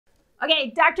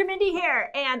Okay, Dr. Mindy here,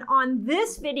 and on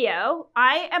this video,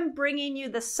 I am bringing you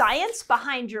the science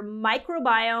behind your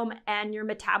microbiome and your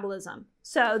metabolism.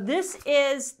 So this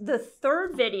is the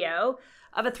third video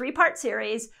of a three-part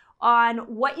series on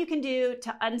what you can do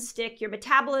to unstick your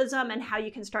metabolism and how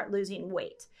you can start losing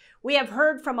weight. We have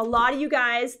heard from a lot of you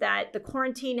guys that the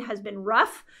quarantine has been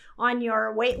rough on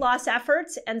your weight loss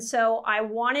efforts, and so I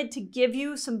wanted to give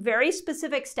you some very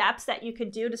specific steps that you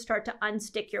could do to start to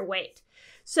unstick your weight.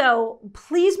 So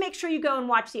please make sure you go and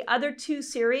watch the other two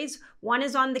series. One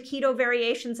is on the keto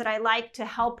variations that I like to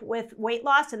help with weight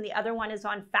loss, and the other one is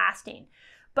on fasting.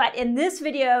 But in this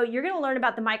video, you're going to learn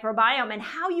about the microbiome and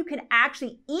how you can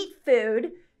actually eat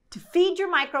food to feed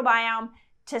your microbiome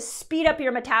to speed up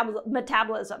your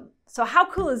metabolism. So how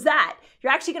cool is that?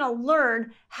 You're actually going to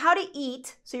learn how to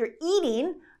eat, so you're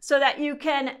eating so that you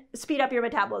can speed up your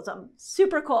metabolism.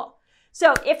 Super cool.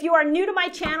 So if you are new to my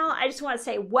channel, I just want to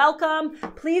say welcome.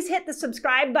 Please hit the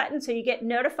subscribe button so you get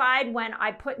notified when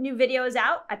I put new videos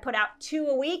out. I put out 2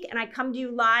 a week, and I come to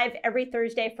you live every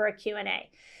Thursday for a Q&A.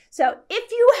 So if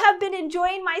you have been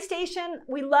enjoying my station,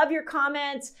 we love your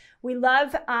comments. We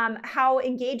love how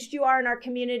engaged you are in our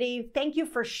community. Thank you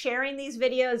for sharing these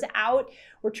videos out.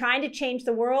 We're trying to change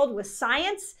the world with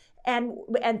science and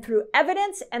through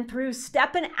evidence and through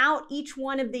stepping out each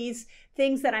one of these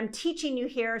things that I'm teaching you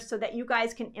here so that you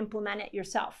guys can implement it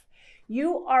yourself.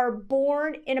 You are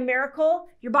born in a miracle.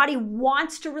 Your body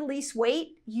wants to release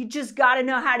weight. You just got to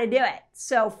know how to do it.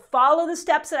 So follow the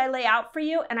steps that I lay out for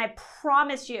you, and I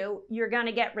promise you, you're going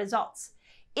to get results.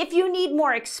 If you need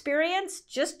more experience,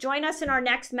 just join us in our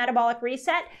next metabolic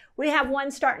reset. We have one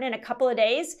starting in a couple of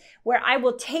days where I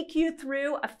will take you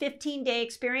through a 15-day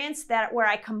experience where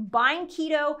I combine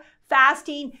keto,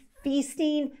 fasting,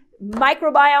 feasting,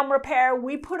 microbiome repair.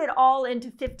 We put it all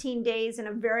into 15 days in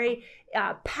a very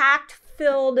packed,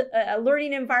 filled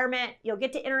learning environment. You'll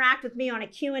get to interact with me on a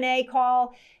Q&A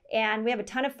call, and we have a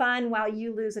ton of fun while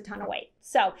you lose a ton of weight.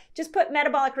 So just put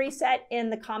metabolic reset in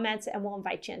the comments and we'll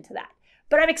invite you into that.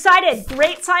 But I'm excited.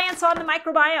 Great science on the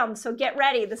microbiome, so get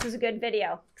ready. This is a good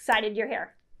video. Excited you're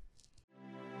here.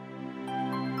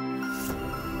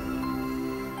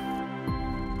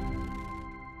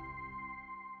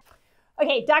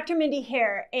 Okay, Dr. Mindy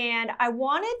here, and I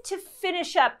wanted to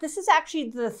finish up. This is actually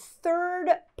the third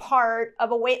part of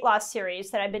a weight loss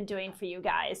series that I've been doing for you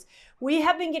guys. We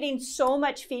have been getting so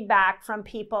much feedback from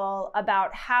people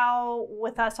about how,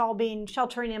 with us all being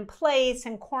sheltering in place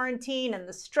and quarantine and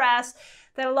the stress,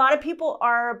 that a lot of people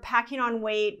are packing on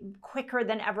weight quicker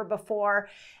than ever before.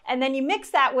 And then you mix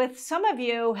that with some of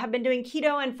you have been doing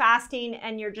keto and fasting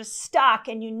and you're just stuck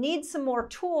and you need some more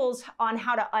tools on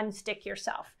how to unstick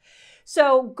yourself.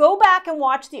 So go back and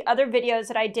watch the other videos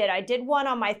that I did. I did one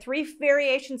on my 3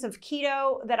 variations of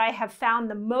keto that I have found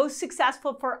the most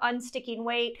successful for unsticking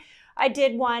weight. I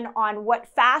did one on what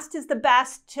fast is the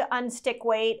best to unstick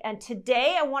weight. And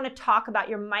today I want to talk about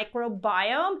your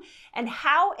microbiome and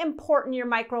how important your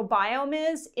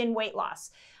microbiome is in weight loss.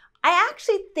 I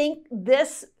actually think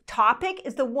this topic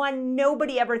is the one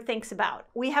nobody ever thinks about.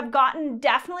 We have gotten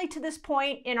definitely to this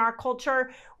point in our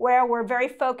culture where we're very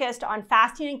focused on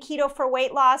fasting and keto for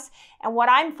weight loss. And what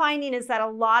I'm finding is that a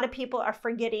lot of people are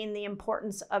forgetting the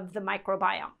importance of the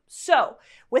microbiome. So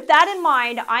with that in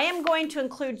mind, I am going to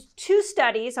include 2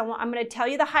 studies. I'm going to tell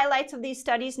you the highlights of these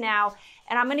studies now,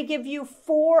 and I'm going to give you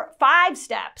 5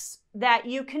 steps that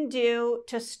you can do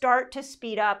to start to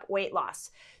speed up weight loss.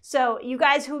 So you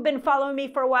guys who've been following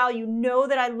me for a while, you know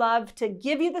that I love to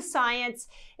give you the science,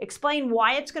 explain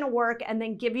why it's going to work, and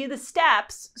then give you the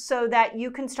steps so that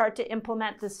you can start to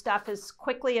implement this stuff as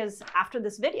quickly as after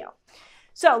this video.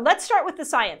 So let's start with the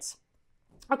science.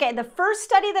 Okay, the first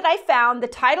study that I found, the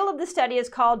title of the study is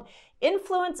called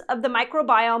Influence of the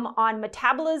Microbiome on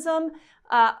Metabolism,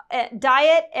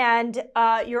 Diet, and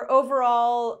Your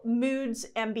Overall Moods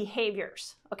and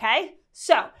Behaviors. Okay,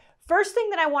 so first thing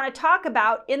that I want to talk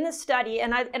about in the study,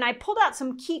 and I pulled out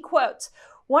some key quotes.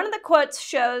 One of the quotes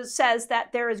says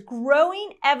that there is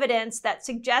growing evidence that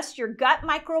suggests your gut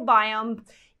microbiome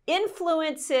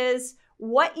influences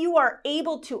what you are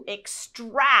able to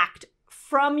extract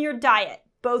from your diet,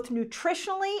 both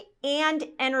nutritionally and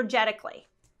energetically.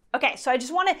 Okay, so I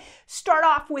just want to start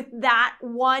off with that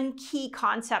one key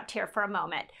concept here for a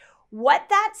moment. What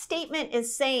that statement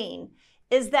is saying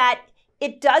is that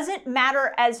it doesn't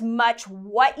matter as much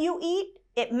what you eat.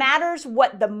 It matters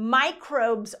what the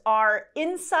microbes are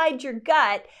inside your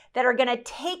gut that are going to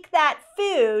take that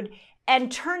food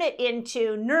and turn it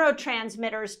into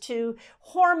neurotransmitters, to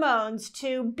hormones,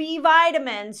 to B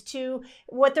vitamins, to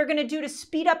what they're going to do to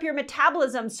speed up your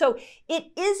metabolism. So it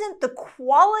isn't the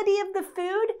quality of the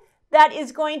food, that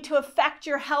is going to affect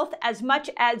your health as much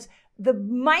as the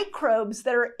microbes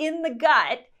that are in the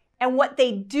gut and what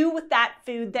they do with that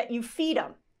food that you feed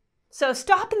them. So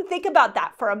stop and think about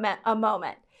that for a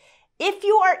moment. If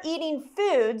you are eating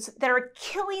foods that are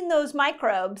killing those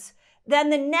microbes,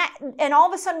 then and all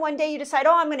of a sudden one day you decide,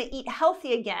 oh, I'm going to eat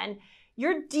healthy again,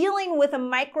 you're dealing with a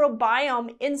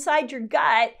microbiome inside your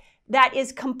gut that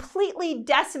is completely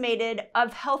decimated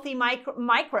of healthy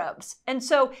microbes. And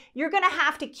so you're going to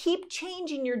have to keep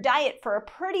changing your diet for a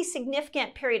pretty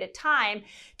significant period of time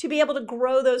to be able to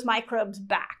grow those microbes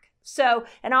back. So,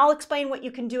 and I'll explain what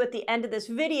you can do at the end of this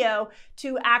video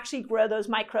to actually grow those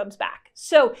microbes back.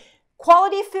 So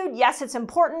quality of food, yes, it's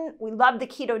important. We love the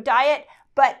keto diet,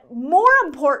 but more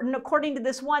important, according to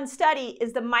this one study,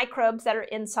 is the microbes that are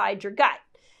inside your gut.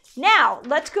 Now,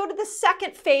 let's go to the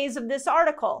second phase of this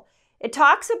article. It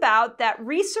talks about that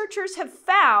researchers have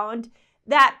found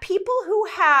that people who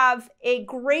have a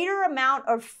greater amount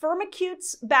of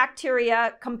Firmicutes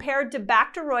bacteria compared to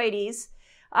Bacteroidetes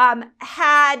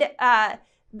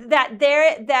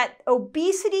that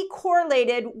obesity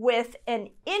correlated with an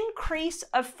increase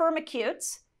of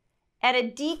Firmicutes and a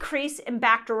decrease in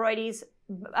Bacteroides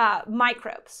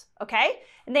microbes, okay?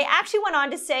 And they actually went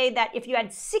on to say that if you had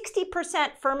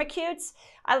 60% Firmicutes,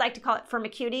 I like to call it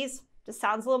Firmicutes, just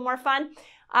sounds a little more fun,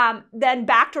 then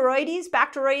Bacteroides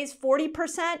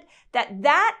 40%,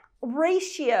 that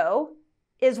ratio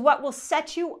is what will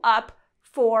set you up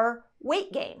for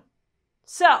weight gain.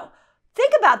 So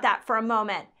think about that for a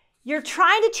moment. You're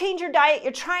trying to change your diet,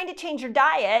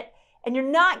 and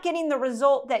you're not getting the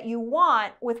result that you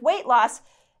want with weight loss.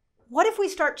 What if we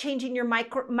start changing your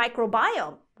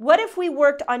microbiome? What if we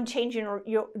worked on changing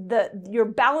your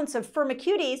balance of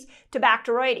Firmicutes to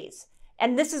Bacteroides?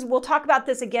 And we'll talk about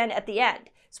this again at the end.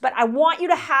 But I want you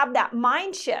to have that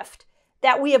mind shift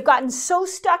that we have gotten so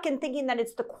stuck in thinking that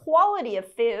it's the quality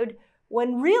of food,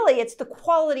 when really it's the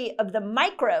quality of the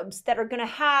microbes that are going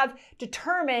to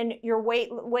determine your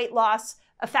weight loss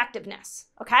effectiveness,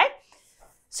 okay?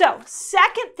 So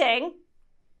second thing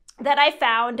that I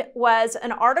found was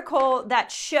an article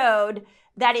that showed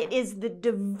that it is the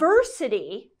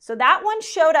diversity. So that one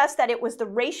showed us that it was the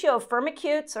ratio of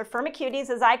Firmicutes, or Firmicutes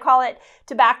as I call it,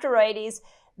 to Bacteroides.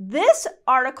 This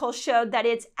article showed that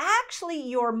it's actually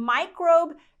your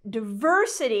microbe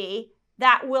diversity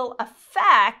that will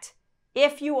affect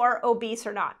if you are obese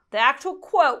or not. The actual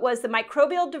quote was, the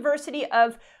microbial diversity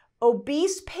of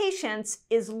obese patients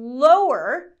is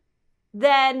lower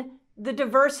than the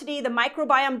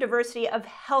microbiome diversity of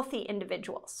healthy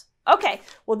individuals. Okay,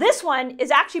 well, this one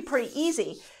is actually pretty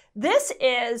easy. This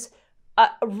is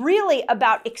really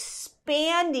about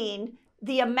expanding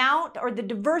the amount or the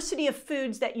diversity of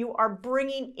foods that you are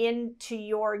bringing into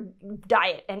your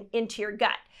diet and into your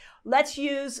gut. Let's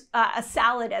use a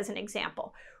salad as an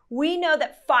example. We know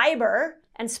that fiber,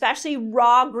 and especially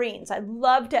raw greens, I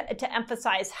love to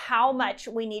emphasize how much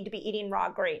we need to be eating raw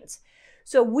greens.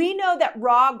 So we know that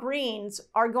raw greens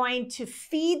are going to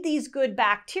feed these good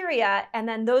bacteria, and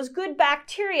then those good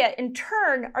bacteria in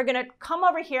turn are going to come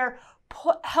over here,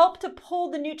 help to pull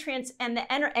the nutrients and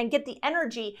get the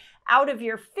energy out of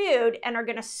your food, and are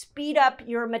going to speed up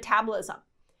your metabolism.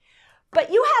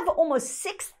 But you have almost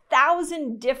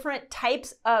 6,000 different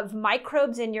types of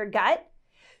microbes in your gut.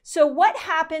 So what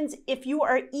happens if you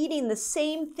are eating the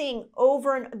same thing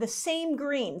the same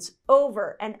greens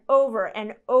over and over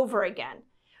and over again?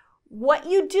 What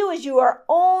you do is you are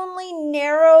only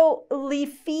narrowly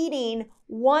feeding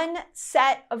one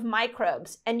set of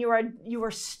microbes, and you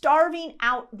are starving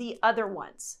out the other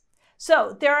ones.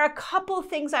 So there are a couple of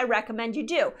things I recommend you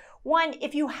do. One,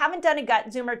 if you haven't done a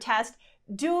gut zoomer test,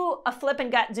 do a flip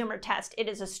and gut zoomer test. It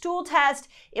is a stool test.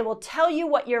 It will tell you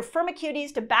what your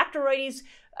Firmicutes to Bacteroides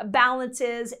balance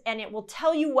is, and it will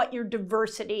tell you what your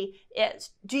diversity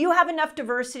is. Do you have enough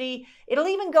diversity? It'll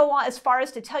even go on as far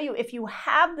as to tell you if you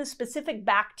have the specific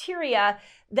bacteria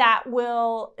that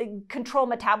will control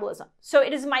metabolism. So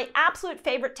it is my absolute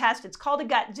favorite test. It's called a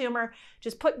gut zoomer.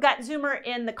 Just put gut zoomer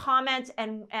in the comments,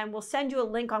 and we'll send you a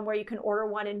link on where you can order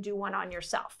one and do one on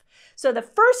yourself. So the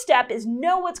first step is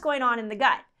know what's going on in the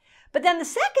gut. But then the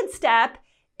second step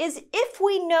is, if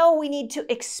we know we need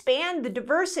to expand the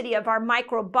diversity of our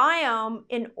microbiome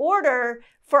in order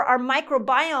for our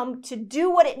microbiome to do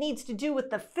what it needs to do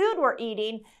with the food we're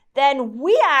eating, then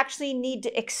we actually need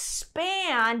to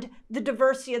expand the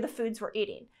diversity of the foods we're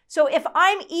eating. So if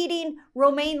I'm eating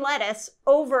romaine lettuce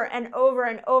over and over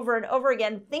and over and over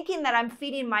again, thinking that I'm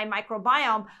feeding my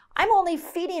microbiome, I'm only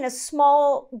feeding a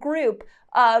small group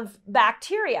of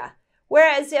bacteria.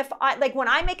 Whereas if when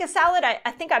I make a salad,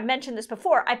 I think I've mentioned this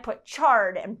before, I put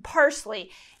chard and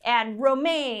parsley and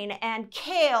romaine and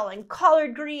kale and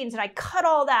collard greens, and I cut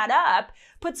all that up,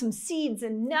 put some seeds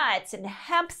and nuts and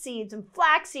hemp seeds and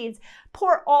flax seeds,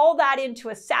 pour all that into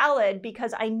a salad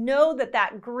because I know that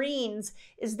that greens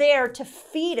is there to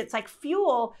feed. It's like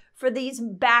fuel for these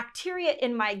bacteria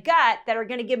in my gut that are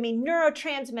going to give me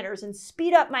neurotransmitters and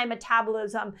speed up my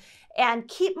metabolism and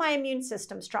keep my immune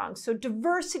system strong. So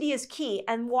diversity is key.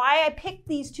 And why I picked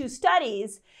these two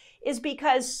studies is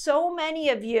because so many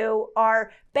of you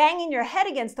are banging your head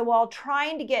against the wall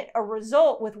trying to get a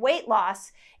result with weight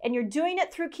loss, and you're doing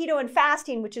it through keto and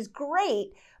fasting, which is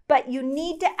great, but you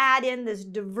need to add in this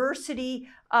diversity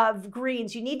of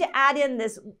greens. You need to add in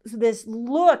this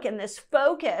look and this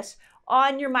focus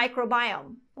on your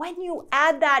microbiome. When you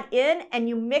add that in and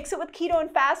you mix it with keto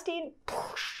and fasting,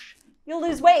 you'll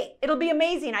lose weight. It'll be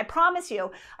amazing. I promise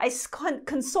you. I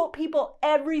consult people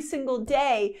every single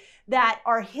day that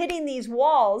are hitting these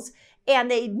walls, and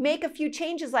they make a few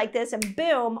changes like this, and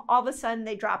boom, all of a sudden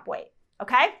they drop weight.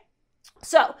 Okay?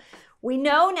 So we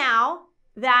know now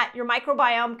that your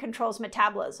microbiome controls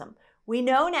metabolism. We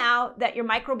know now that your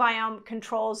microbiome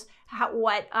controls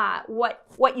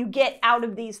what you get out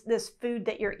of this food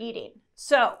that you're eating.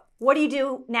 So what do you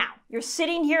do now? You're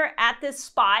sitting here at this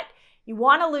spot. You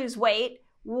want to lose weight.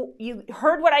 You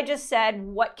heard what I just said.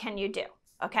 What can you do?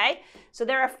 Okay, so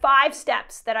there are 5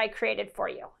 steps that I created for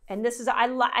you. And this is,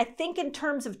 I think in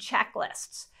terms of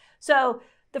checklists. So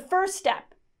the first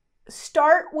step,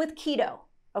 start with keto.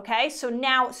 Okay, so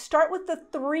now start with the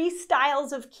 3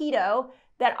 styles of keto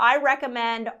that I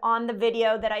recommend on the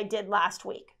video that I did last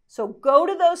week. So go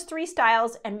to those 3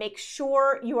 styles and make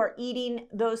sure you are eating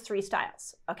those 3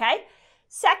 styles. Okay,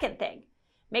 second thing,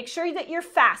 make sure that you're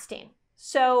fasting.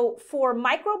 So for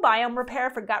microbiome repair,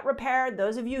 for gut repair,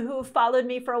 those of you who have followed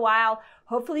me for a while,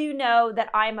 hopefully you know that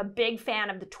I'm a big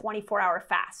fan of the 24-hour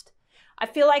fast. I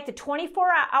feel like the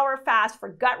 24-hour fast for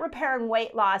gut repair and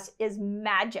weight loss is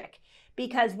magic,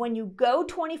 because when you go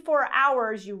 24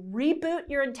 hours, you reboot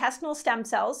your intestinal stem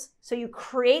cells, so you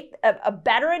create a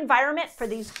better environment for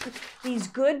these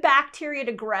good bacteria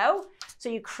to grow. So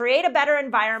you create a better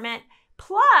environment.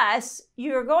 Plus,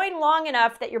 you're going long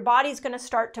enough that your body's going to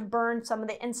start to burn some of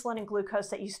the insulin and glucose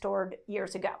that you stored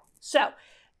years ago. So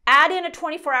add in a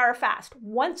 24-hour fast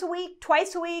once a week,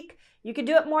 twice a week. You can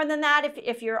do it more than that.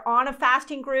 If you're on a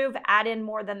fasting groove, add in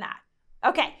more than that.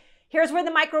 Okay, here's where the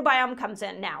microbiome comes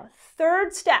in now.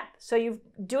 Third step. So you're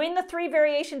doing the 3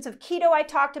 variations of keto I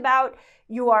talked about.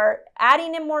 You are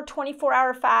adding in more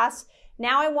 24-hour fasts.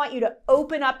 Now I want you to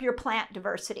open up your plant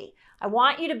diversity. I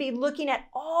want you to be looking at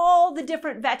all the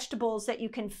different vegetables that you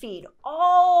can feed,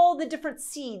 all the different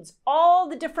seeds, all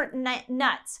the different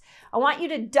nuts. I want you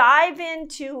to dive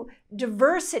into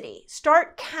diversity.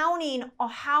 Start counting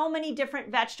how many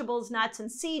different vegetables, nuts,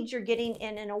 and seeds you're getting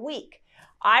in a week.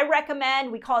 I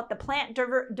recommend, we call it the plant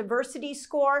diversity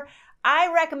score.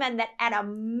 I recommend that at a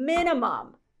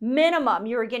minimum,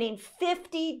 you're getting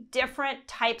 50 different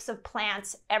types of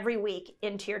plants every week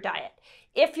into your diet.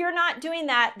 If you're not doing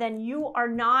that, then you are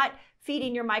not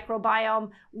feeding your microbiome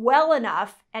well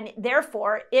enough, and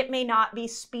therefore it may not be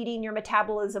speeding your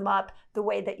metabolism up the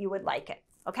way that you would like it,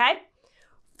 okay?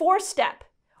 4th step,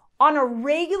 on a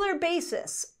regular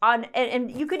basis, and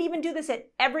you could even do this at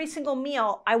every single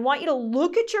meal, I want you to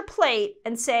look at your plate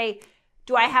and say,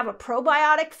 do I have a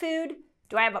probiotic food?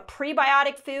 Do I have a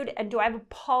prebiotic food? And do I have a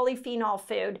polyphenol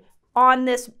food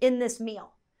in this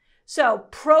meal? So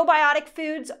probiotic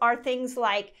foods are things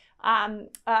like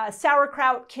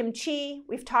sauerkraut, kimchi.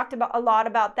 We've talked a lot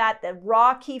about that, the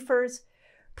raw kefirs.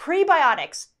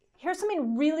 Prebiotics. Here's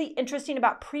something really interesting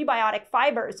about prebiotic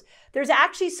fibers. There's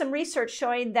actually some research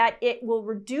showing that it will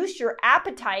reduce your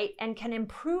appetite and can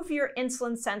improve your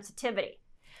insulin sensitivity.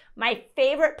 My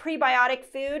favorite prebiotic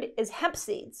food is hemp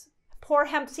seeds. Pour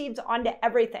hemp seeds onto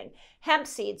everything. Hemp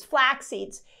seeds, flax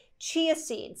seeds, chia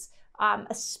seeds,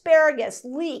 asparagus,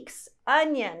 leeks,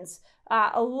 onions.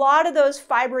 A lot of those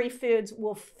fibery foods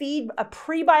will feed. A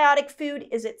prebiotic food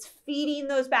is it's feeding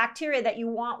those bacteria that you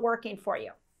want working for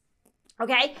you.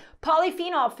 Okay,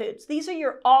 polyphenol foods. These are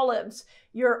your olives,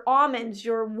 your almonds,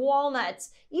 your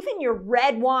walnuts, even your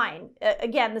red wine.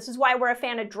 Again, this is why we're a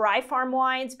fan of dry farm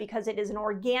wines, because it is an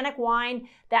organic wine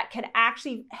that can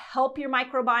actually help your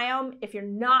microbiome. If you're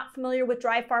not familiar with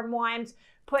dry farm wines,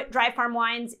 put dry farm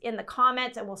wines in the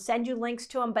comments and we'll send you links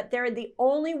to them. But they're the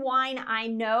only wine I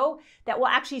know that will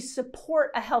actually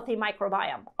support a healthy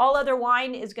microbiome. All other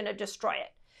wine is going to destroy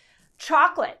it.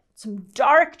 Chocolate. some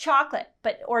dark chocolate,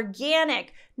 but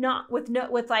organic, not with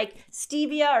like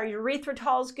stevia or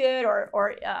erythritol is good,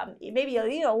 or maybe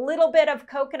a little bit of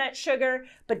coconut sugar,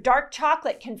 but dark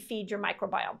chocolate can feed your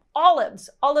microbiome. Olives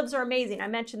are amazing. I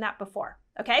mentioned that before.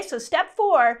 Okay, so step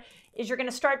 4 is you're going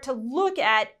to start to look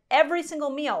at every single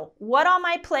meal. What on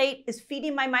my plate is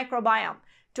feeding my microbiome?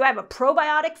 Do I have a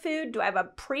probiotic food? Do I have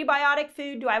a prebiotic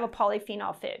food? Do I have a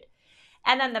polyphenol food?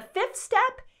 And then the 5th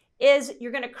step is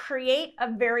you're going to create a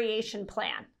variation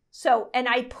plan. So, and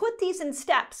I put these in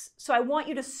steps. So I want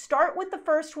you to start with the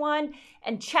first one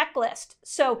and checklist.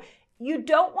 So you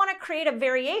don't want to create a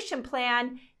variation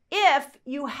plan if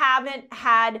you haven't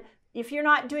had, if you're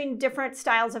not doing different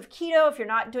styles of keto, if you're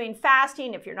not doing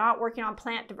fasting, if you're not working on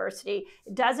plant diversity.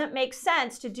 It doesn't make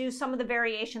sense to do some of the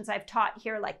variations I've taught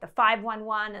here, like the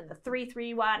 5-1-1 and the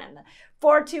 3-3-1 and the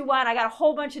 4-2-1. I got a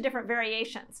whole bunch of different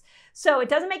variations. So it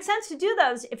doesn't make sense to do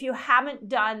those if you haven't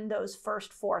done those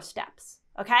first 4 steps,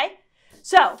 okay?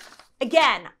 So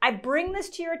again, I bring this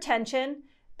to your attention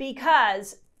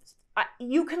because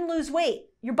you can lose weight.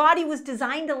 Your body was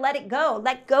designed to let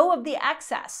go of the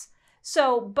excess.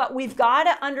 So, but we've got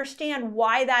to understand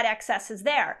why that excess is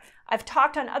there. I've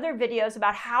talked on other videos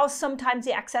about how sometimes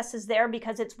the excess is there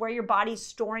because it's where your body's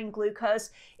storing glucose.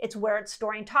 It's where it's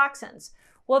storing toxins.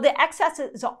 Well, the excess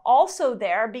is also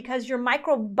there because your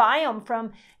microbiome,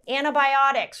 from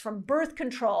antibiotics, from birth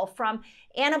control, from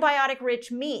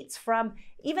antibiotic-rich meats, from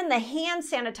even the hand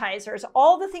sanitizers,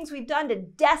 all the things we've done to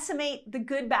decimate the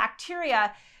good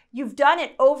bacteria, you've done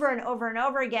it over and over and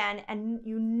over again, and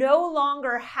you no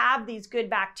longer have these good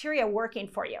bacteria working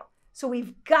for you. So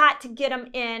we've got to get them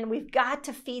in, we've got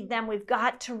to feed them, we've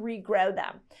got to regrow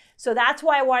them. So that's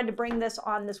why I wanted to bring this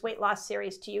on this weight loss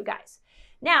series to you guys.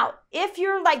 Now, if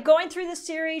you're like going through this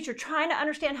series, you're trying to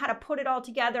understand how to put it all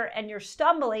together and you're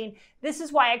stumbling, this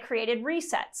is why I created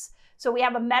resets. So we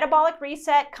have a metabolic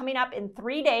reset coming up in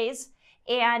 3 days.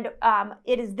 And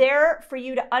it is there for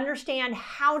you to understand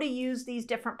how to use these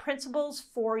different principles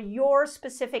for your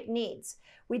specific needs.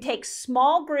 We take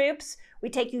small groups, we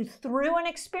take you through an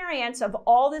experience of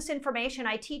all this information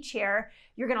I teach here.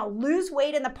 You're going to lose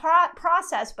weight in the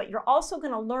process, but you're also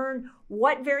going to learn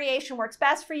what variation works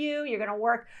best for you. You're going to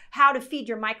work how to feed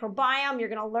your microbiome. You're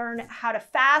going to learn how to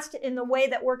fast in the way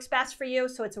that works best for you.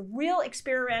 So it's a real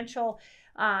experiential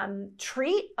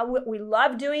treat. We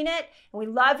love doing it, and we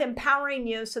love empowering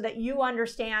you so that you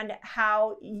understand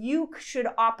how you should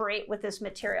operate with this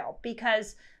material,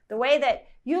 because the way that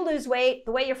you lose weight,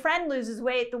 the way your friend loses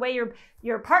weight, the way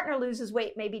your partner loses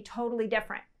weight may be totally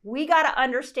different. We got to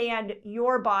understand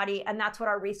your body, and that's what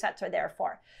our resets are there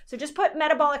for. So just put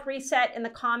metabolic reset in the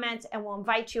comments and we'll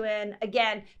invite you in.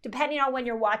 Again, depending on when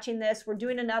you're watching this, we're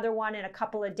doing another one in a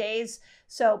couple of days.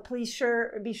 So please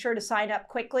be sure to sign up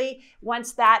quickly.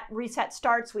 Once that reset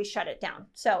starts, we shut it down.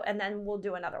 So, and then we'll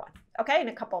do another one, okay, in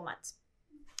a couple of months.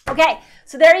 Okay,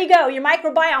 so there you go, your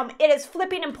microbiome. It is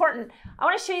flipping important. I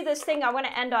want to show you this thing. I want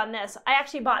to end on this. I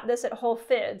actually bought this at Whole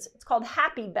Foods. It's called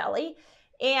Happy Belly.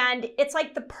 And it's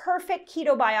like the perfect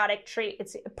ketobiotic treat.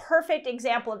 It's a perfect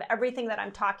example of everything that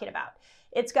I'm talking about.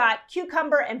 It's got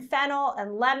cucumber and fennel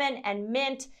and lemon and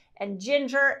mint and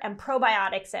ginger and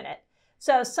probiotics in it.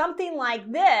 So something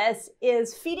like this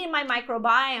is feeding my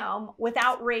microbiome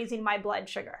without raising my blood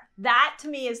sugar. That to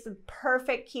me is the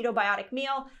perfect ketobiotic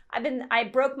meal. I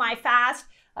broke my fast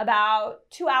about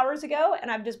 2 hours ago, and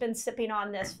I've just been sipping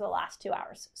on this for the last 2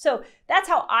 hours. So that's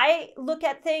how I look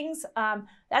at things.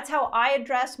 That's how I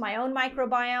address my own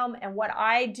microbiome and what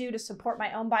I do to support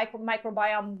my own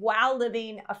microbiome while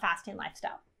living a fasting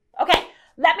lifestyle. Okay,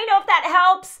 let me know if that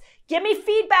helps. Give me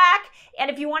feedback. And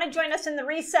if you want to join us in the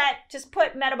reset, just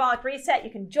put metabolic reset.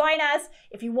 You can join us.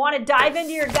 If you want to dive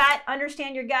into your gut,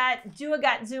 understand your gut, do a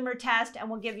gut zoomer test, and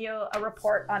we'll give you a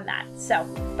report on that. So,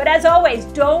 but as always,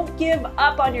 don't give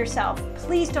up on yourself.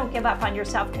 Please don't give up on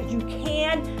yourself, because you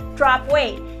can drop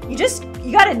weight.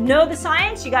 You got to know the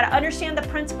science, you got to understand the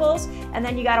principles, and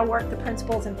then you got to work the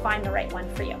principles and find the right one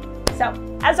for you.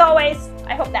 So, as always,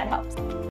 I hope that helps.